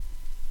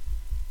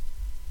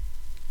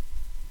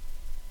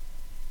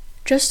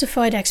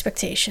Justified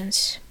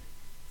expectations.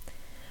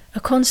 A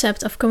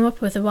concept I've come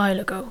up with a while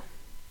ago.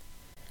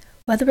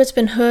 Whether it's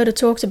been heard or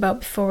talked about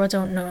before, I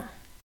don't know.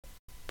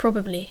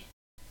 Probably.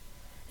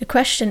 The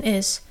question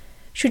is,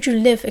 should you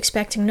live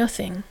expecting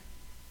nothing?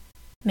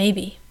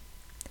 Maybe.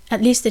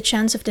 At least the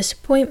chance of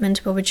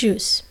disappointment will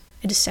reduce.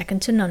 It is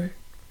second to none.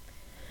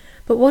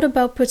 But what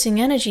about putting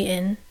energy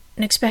in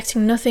and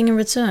expecting nothing in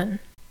return?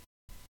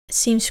 It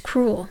seems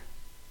cruel.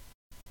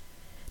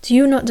 Do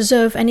you not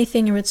deserve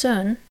anything in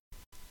return?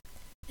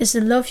 Is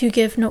the love you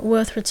give not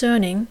worth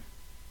returning?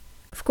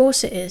 Of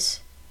course it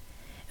is.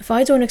 If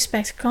I don't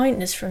expect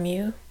kindness from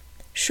you,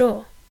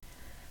 sure,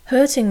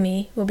 hurting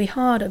me will be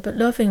harder, but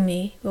loving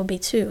me will be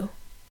too.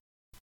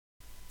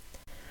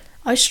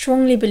 I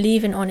strongly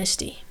believe in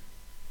honesty.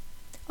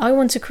 I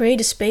want to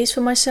create a space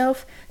for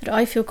myself that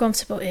I feel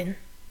comfortable in.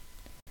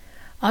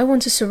 I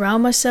want to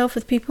surround myself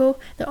with people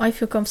that I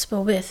feel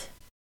comfortable with.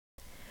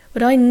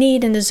 What I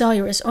need and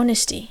desire is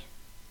honesty.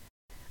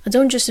 I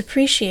don't just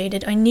appreciate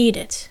it, I need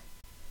it.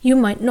 You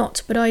might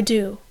not, but I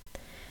do.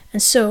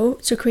 And so,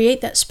 to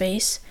create that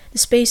space, the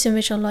space in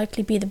which I'll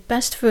likely be the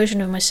best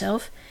version of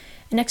myself,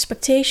 an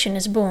expectation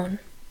is born.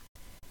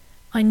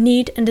 I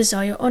need and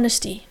desire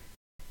honesty,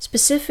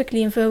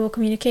 specifically in verbal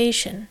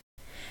communication,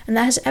 and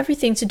that has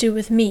everything to do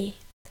with me.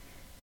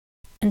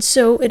 And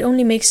so, it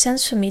only makes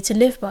sense for me to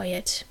live by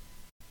it.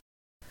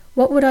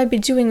 What would I be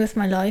doing with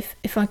my life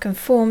if I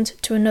conformed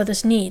to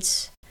another's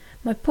needs?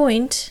 My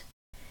point?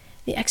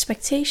 The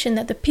expectation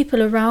that the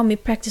people around me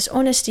practice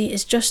honesty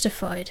is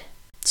justified,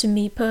 to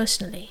me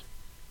personally.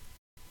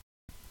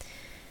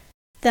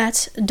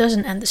 That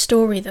doesn't end the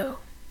story though.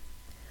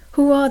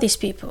 Who are these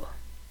people?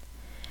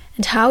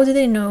 And how do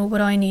they know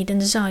what I need and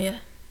desire?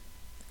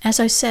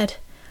 As I said,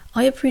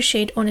 I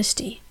appreciate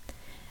honesty,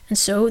 and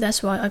so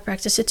that's why I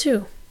practice it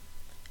too,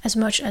 as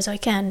much as I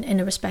can in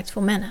a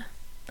respectful manner.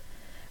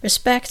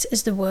 Respect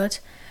is the word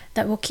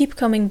that will keep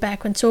coming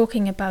back when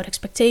talking about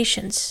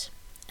expectations.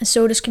 And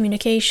so does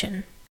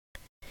communication.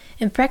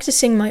 In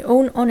practicing my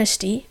own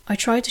honesty, I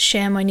try to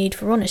share my need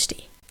for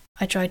honesty.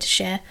 I try to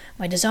share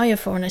my desire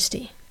for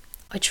honesty.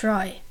 I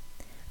try.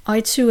 I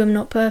too am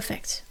not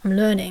perfect. I'm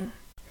learning.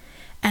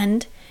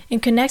 And in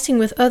connecting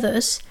with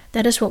others,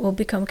 that is what will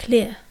become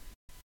clear.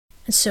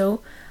 And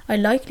so, I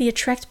likely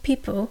attract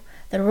people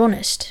that are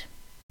honest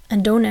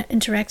and don't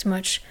interact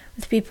much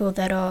with people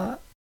that are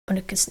on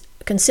a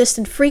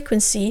consistent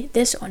frequency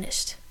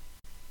dishonest.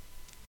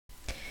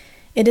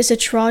 It is a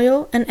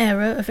trial and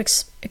error of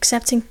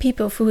accepting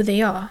people for who they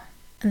are,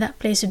 and that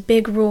plays a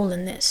big role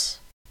in this.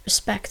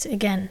 Respect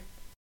again.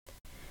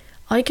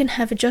 I can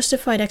have a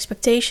justified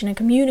expectation and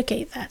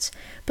communicate that,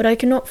 but I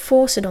cannot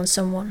force it on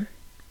someone.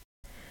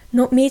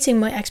 Not meeting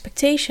my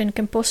expectation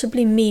can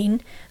possibly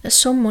mean that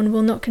someone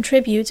will not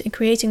contribute in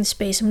creating the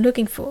space I'm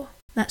looking for.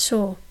 That's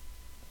all.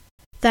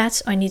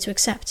 That I need to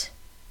accept.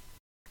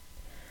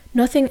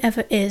 Nothing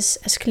ever is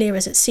as clear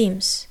as it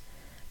seems,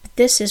 but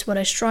this is what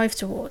I strive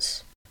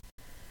towards.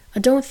 I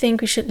don't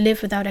think we should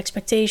live without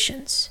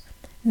expectations.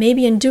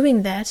 Maybe in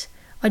doing that,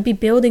 I'd be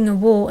building a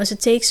wall as it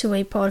takes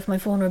away part of my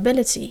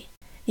vulnerability,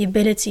 the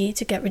ability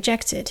to get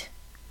rejected.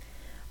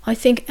 I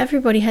think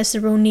everybody has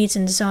their own needs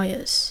and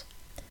desires,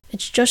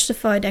 which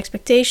justified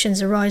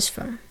expectations arise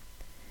from.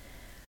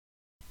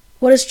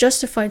 What is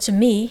justified to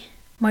me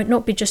might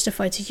not be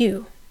justified to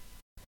you,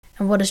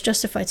 and what is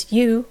justified to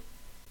you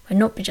might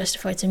not be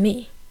justified to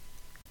me.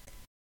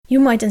 You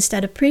might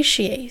instead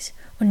appreciate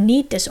or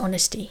need this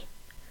honesty,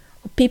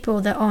 or people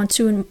that aren't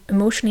too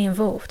emotionally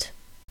involved,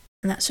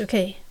 and that's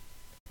okay,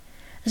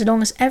 as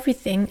long as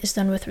everything is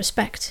done with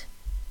respect.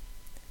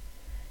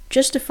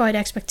 Justified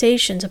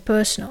expectations are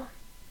personal.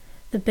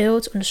 They're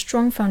built on a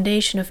strong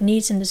foundation of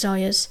needs and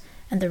desires,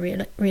 and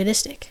they're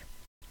realistic.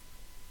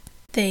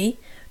 They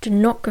do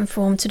not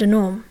conform to the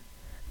norm,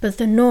 but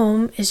the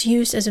norm is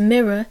used as a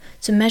mirror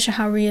to measure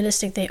how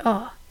realistic they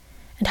are,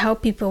 and how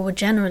people will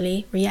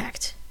generally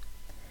react.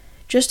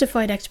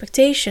 Justified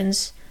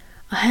expectations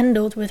are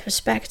handled with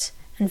respect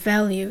and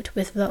valued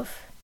with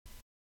love.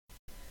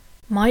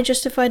 My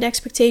justified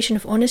expectation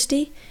of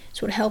honesty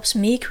is what helps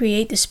me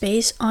create the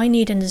space I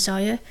need and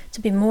desire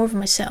to be more of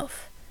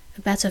myself,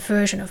 a better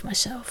version of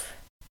myself.